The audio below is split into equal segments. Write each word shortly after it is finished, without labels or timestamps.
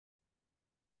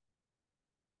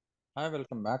Hi,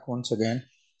 welcome back once again.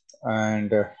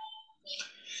 And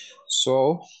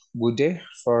so, good day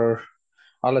for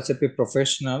all SAP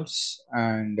professionals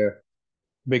and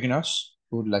beginners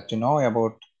who would like to know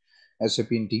about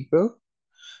SAP in detail.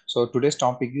 So, today's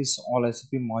topic is all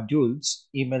SAP modules,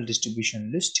 email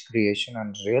distribution list creation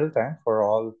and real time for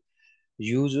all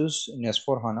users in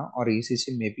S4 HANA or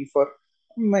ECC, maybe for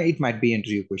it might be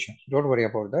interview question. Don't worry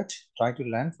about that. Try to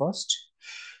learn first.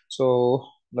 So,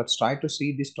 let's try to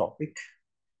see this topic.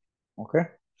 Okay.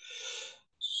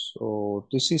 So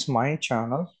this is my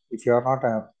channel. If you are not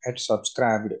yet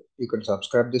subscribed, you can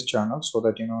subscribe this channel so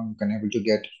that you can able to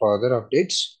get further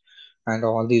updates. And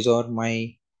all these are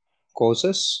my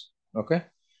courses. Okay.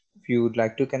 If you would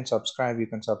like to can subscribe, you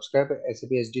can subscribe SAP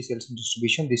SD sales and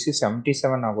distribution. This is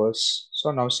 77 hours.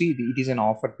 So now see, it is an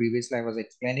offer. Previously I was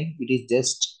explaining it is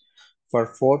just for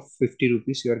 450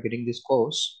 rupees you are getting this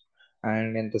course.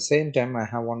 And at the same time, I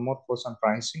have one more course on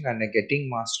pricing and getting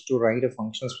master to write a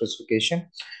functional specification.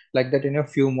 Like that,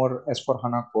 few more S4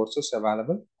 HANA courses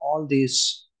available. All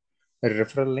these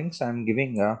referral links I'm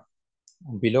giving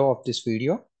below of this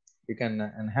video. You can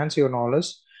enhance your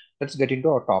knowledge. Let's get into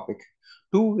our topic.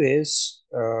 Two ways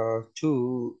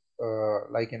to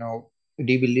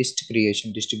DB list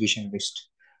creation, distribution list.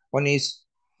 One is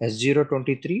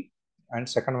S023 and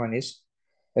second one is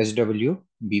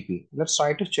SWBP. Let's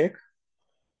try to check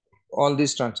all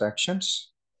these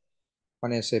transactions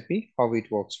on SAP, how it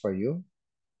works for you.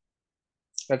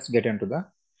 Let's get into the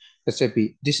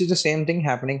SAP. This is the same thing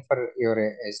happening for your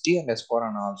SD and S4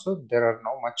 and also there are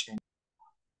no much.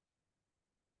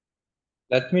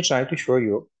 Let me try to show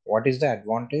you what is the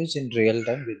advantage in real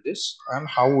time with this and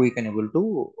how we can able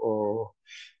to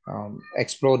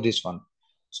explore this one.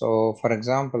 So for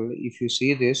example, if you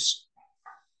see this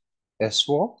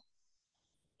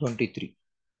S423,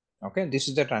 okay, this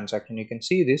is the transaction. You can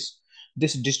see this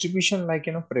distribution like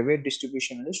private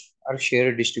distribution list or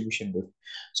shared distribution list.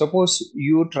 Suppose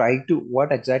you try to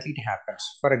what exactly it happens.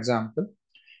 For example,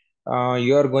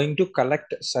 you are going to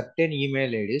collect certain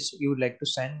email IDs. You would like to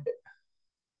send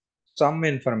some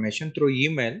information through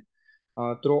email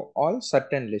through all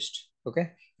certain list.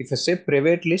 Okay, if I say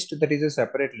private list, that is a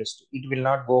separate list. It will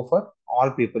not go for all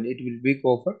people. It will be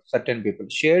go for certain people.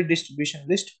 Shared distribution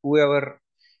list, whoever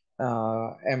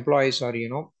employees or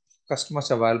customers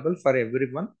available for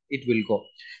everyone, it will go.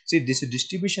 See, this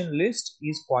distribution list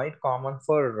is quite common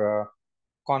for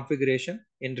configuration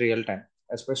in real time,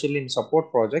 especially in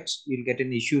support projects. You'll get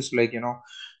in issues like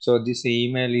so this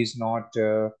email is not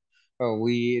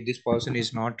this person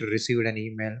is not received an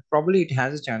email. Probably it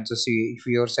has a chance. See, if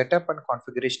your setup and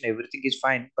configuration everything is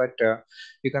fine, but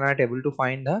you cannot able to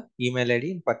find the email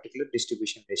ID in particular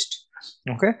distribution list.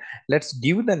 Okay, let's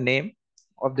give the name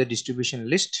of the distribution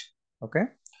list. Okay,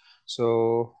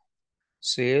 so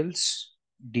sales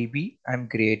DB I'm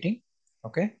creating.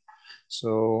 Okay,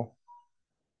 so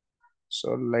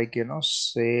like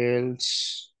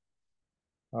sales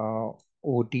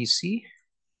OTC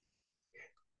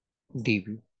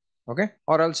DB. Okay,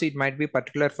 or else it might be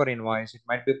particular for invoice. It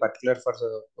might be particular for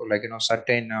like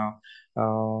certain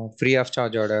free of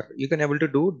charge order. You can able to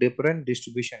do different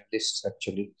distribution lists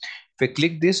actually. If I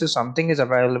click this, if something is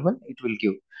available, it will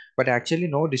give. But actually,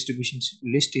 no distribution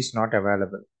list is not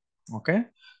available. Okay,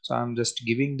 so I'm just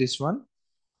giving this one.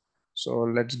 So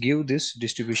let's give this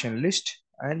distribution list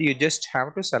and you just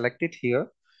have to select it here,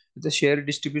 the shared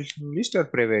distribution list or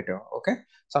private. Okay,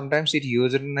 sometimes it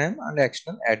username and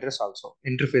external address also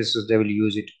interfaces they will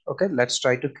use it. Okay, let's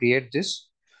try to create this.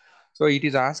 So it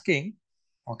is asking,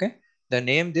 okay, the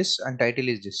name this and title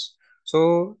is this.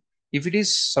 So if it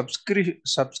is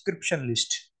subscription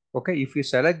list, okay, if you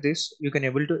select this, you can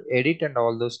able to edit and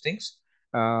all those things.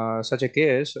 Such a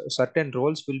case, certain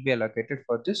roles will be allocated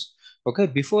for this. Okay,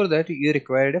 before that you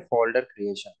required a folder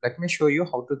creation. Let me show you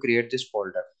how to create this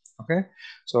folder. Okay,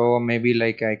 so maybe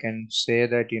like I can say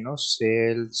that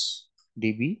sales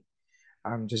DB.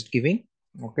 I'm just giving.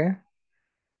 Okay,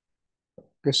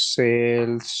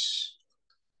 sales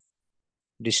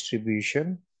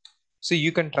distribution. So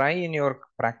you can try in your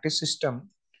practice system,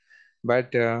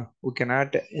 but we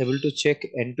cannot able to check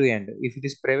end to end. If it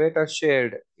is private or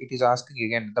shared, it is asking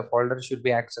again. The folder should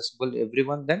be accessible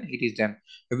everyone. Then it is done.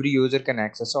 Every user can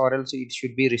access, or else it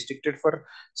should be restricted for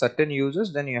certain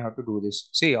users. Then you have to do this.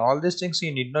 See, all these things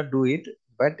you need not do it,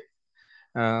 but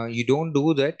you don't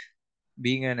do that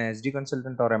being an SD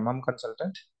consultant or MM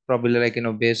consultant, probably like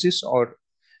basis or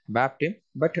BAP team,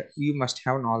 but you must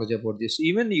have knowledge about this.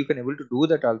 Even you can able to do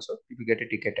that also if you get a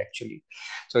ticket actually.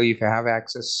 So if you have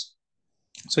access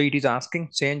So it is asking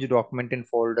change document in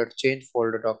folder, change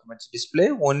folder documents, display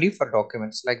only for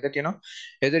documents like that,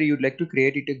 either you'd like to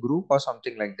create it a group or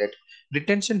something like that.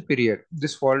 Retention period,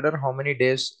 this folder, how many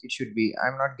days it should be,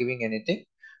 I'm not giving anything.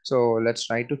 So let's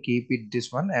try to keep it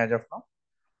this one as of now.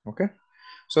 Okay,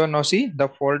 so now see the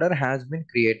folder has been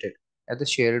created as a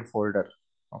shared folder.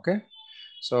 Okay,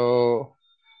 so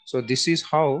this is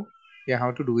how you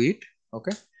have to do it.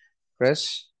 Okay,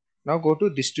 press, now go to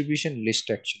distribution list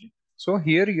actually. So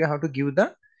here you have to give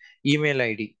the email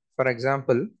id. For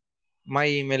example, my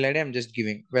email id I'm just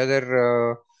giving,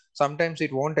 whether sometimes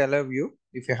it won't allow you.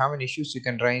 If you have any issues you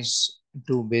can rise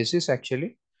to basis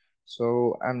actually.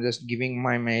 So I'm just giving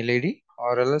my mail id,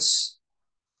 or else.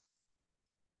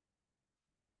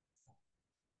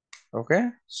 Okay,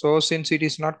 so since it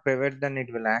is not private then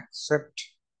it will accept.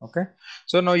 Okay,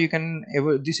 so now you can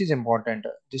this is important,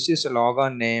 this is a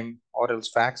logon name or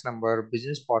else fax number,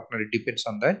 business partner, it depends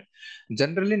on that.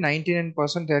 Generally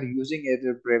 99% they are using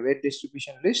either private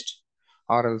distribution list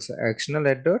or else external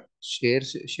header,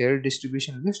 shared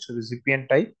distribution list, recipient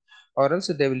type, or else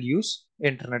they will use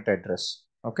internet address.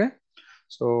 Okay,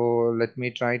 so let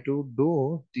me try to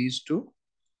do these two.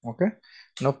 Okay,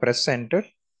 now press enter.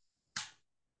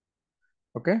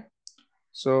 Okay,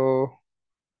 so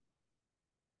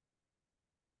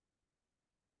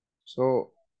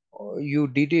you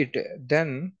did it,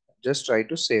 then just try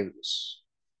to save this.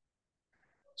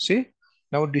 See,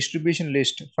 now distribution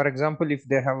list. For example, if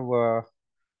they have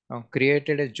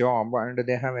created a job and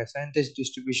they have assigned this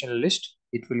distribution list,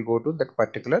 it will go to that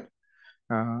particular.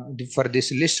 For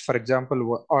this list, for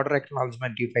example, order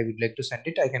acknowledgement. If I would like to send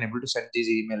it, I can able to send this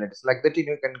email address like that.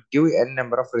 You can give n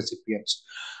number of recipients.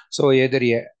 So either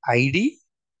a ID,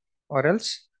 or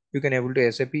else you can able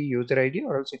to SAP user ID,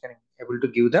 or else you can able to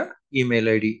give the email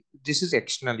ID. This is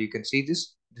external. You can see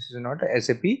this. This is not a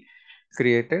SAP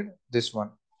created this one.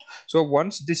 So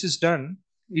once this is done,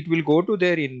 it will go to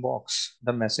their inbox.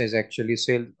 The message actually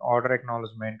sale order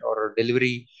acknowledgement or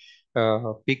delivery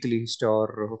pick list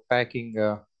or packing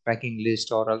list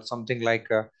or else something like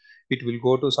it will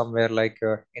go to somewhere like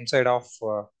inside of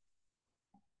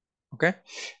okay,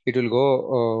 it will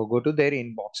go to their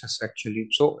inboxes actually.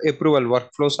 So approval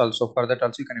workflows also, for that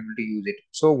also you can able to use it.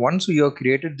 So once you have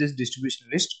created this distribution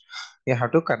list, you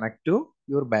have to connect to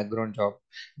your background job.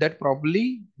 That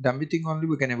probably dummy thing only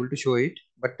we can able to show it,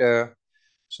 but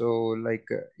so like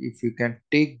if you can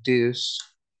take this.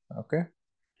 Okay,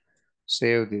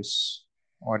 save this,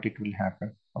 what it will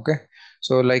happen. Okay,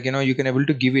 so like you can able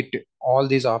to give it all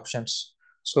these options.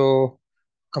 So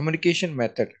communication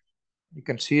method, you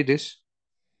can see this.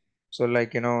 So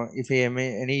like if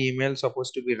any email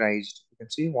supposed to be raised, you can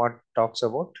see what talks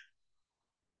about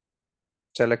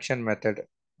selection method.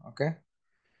 Okay,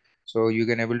 so you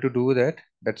can able to do that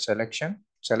selection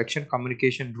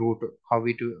communication route, how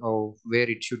it where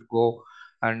it should go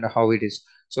and how it is.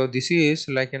 So this is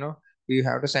like you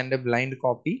have to send a blind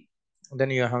copy,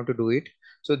 then you have to do it.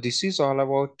 So this is all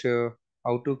about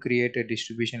how to create a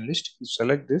distribution list. You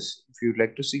select this. If you'd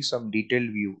like to see some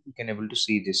detailed view, you can able to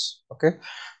see this. Okay,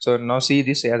 so now see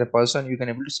this as a person, you can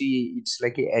able to see it's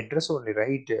like a address only,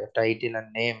 right? Title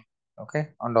and name. Okay,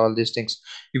 and all these things.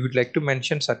 If you'd like to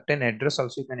mention certain address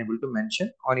also, you can able to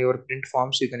mention on your print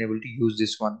forms, you can able to use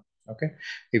this one. Okay,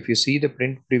 if you see the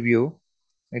print preview,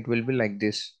 it will be like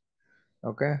this.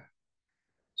 Okay,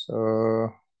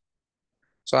 so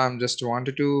I'm just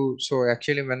wanted to, so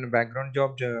actually when background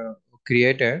job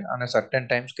created on a certain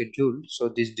time schedule, so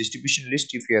this distribution list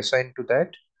if you assign to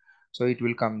that, so it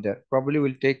will come there. Probably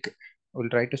we'll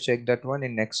try to check that one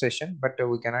in next session, but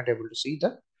we cannot able to see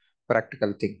the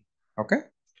practical thing. Okay,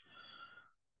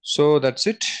 so that's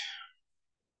it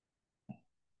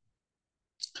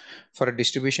for a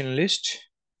distribution list.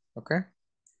 Okay,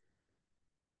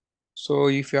 so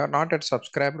if you are not at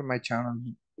subscribed to my channel,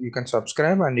 you can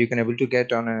subscribe and you can able to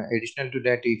get on additional to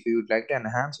that. If you would like to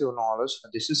enhance your knowledge,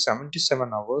 this is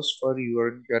 77 hours for you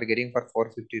are getting for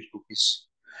 450 rupees.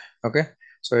 Okay,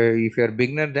 so if you are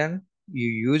beginner, then you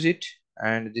use it,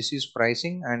 and this is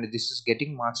pricing, and this is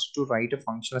getting marks to write a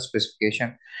functional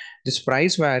specification. This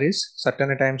price varies.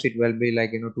 Certain times it will be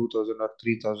like 2000 or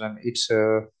 3000. It's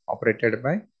operated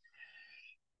by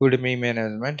Udemy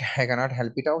management. I cannot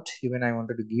help it out. Even I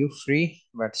wanted to give free,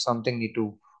 but something need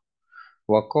to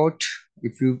work out.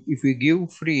 If you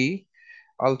give free,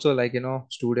 also like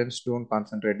students don't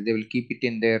concentrate. They will keep it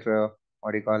in their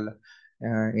what do you call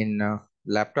in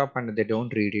laptop, and they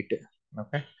don't read it.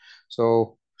 Okay,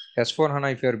 so S4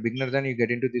 HANA, if you're a beginner, then you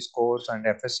get into this course, and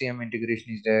FSCM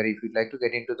integration is there. If you'd like to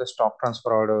get into the stock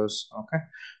transfer orders, okay,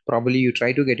 probably you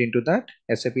try to get into that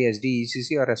SAP SD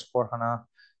ECC or S4 HANA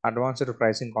advanced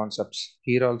pricing concepts.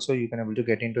 Here also you can able to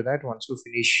get into that once you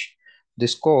finish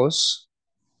this course,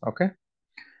 okay,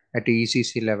 at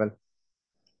ECC level,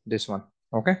 this one.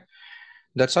 Okay,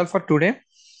 that's all for today.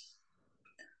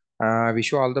 I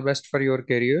wish you all the best for your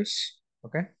careers.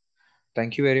 Okay,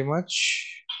 thank you very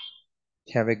much.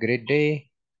 Have a great day.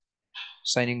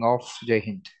 Signing off. Jai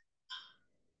Hind.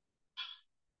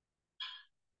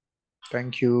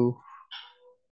 Thank you.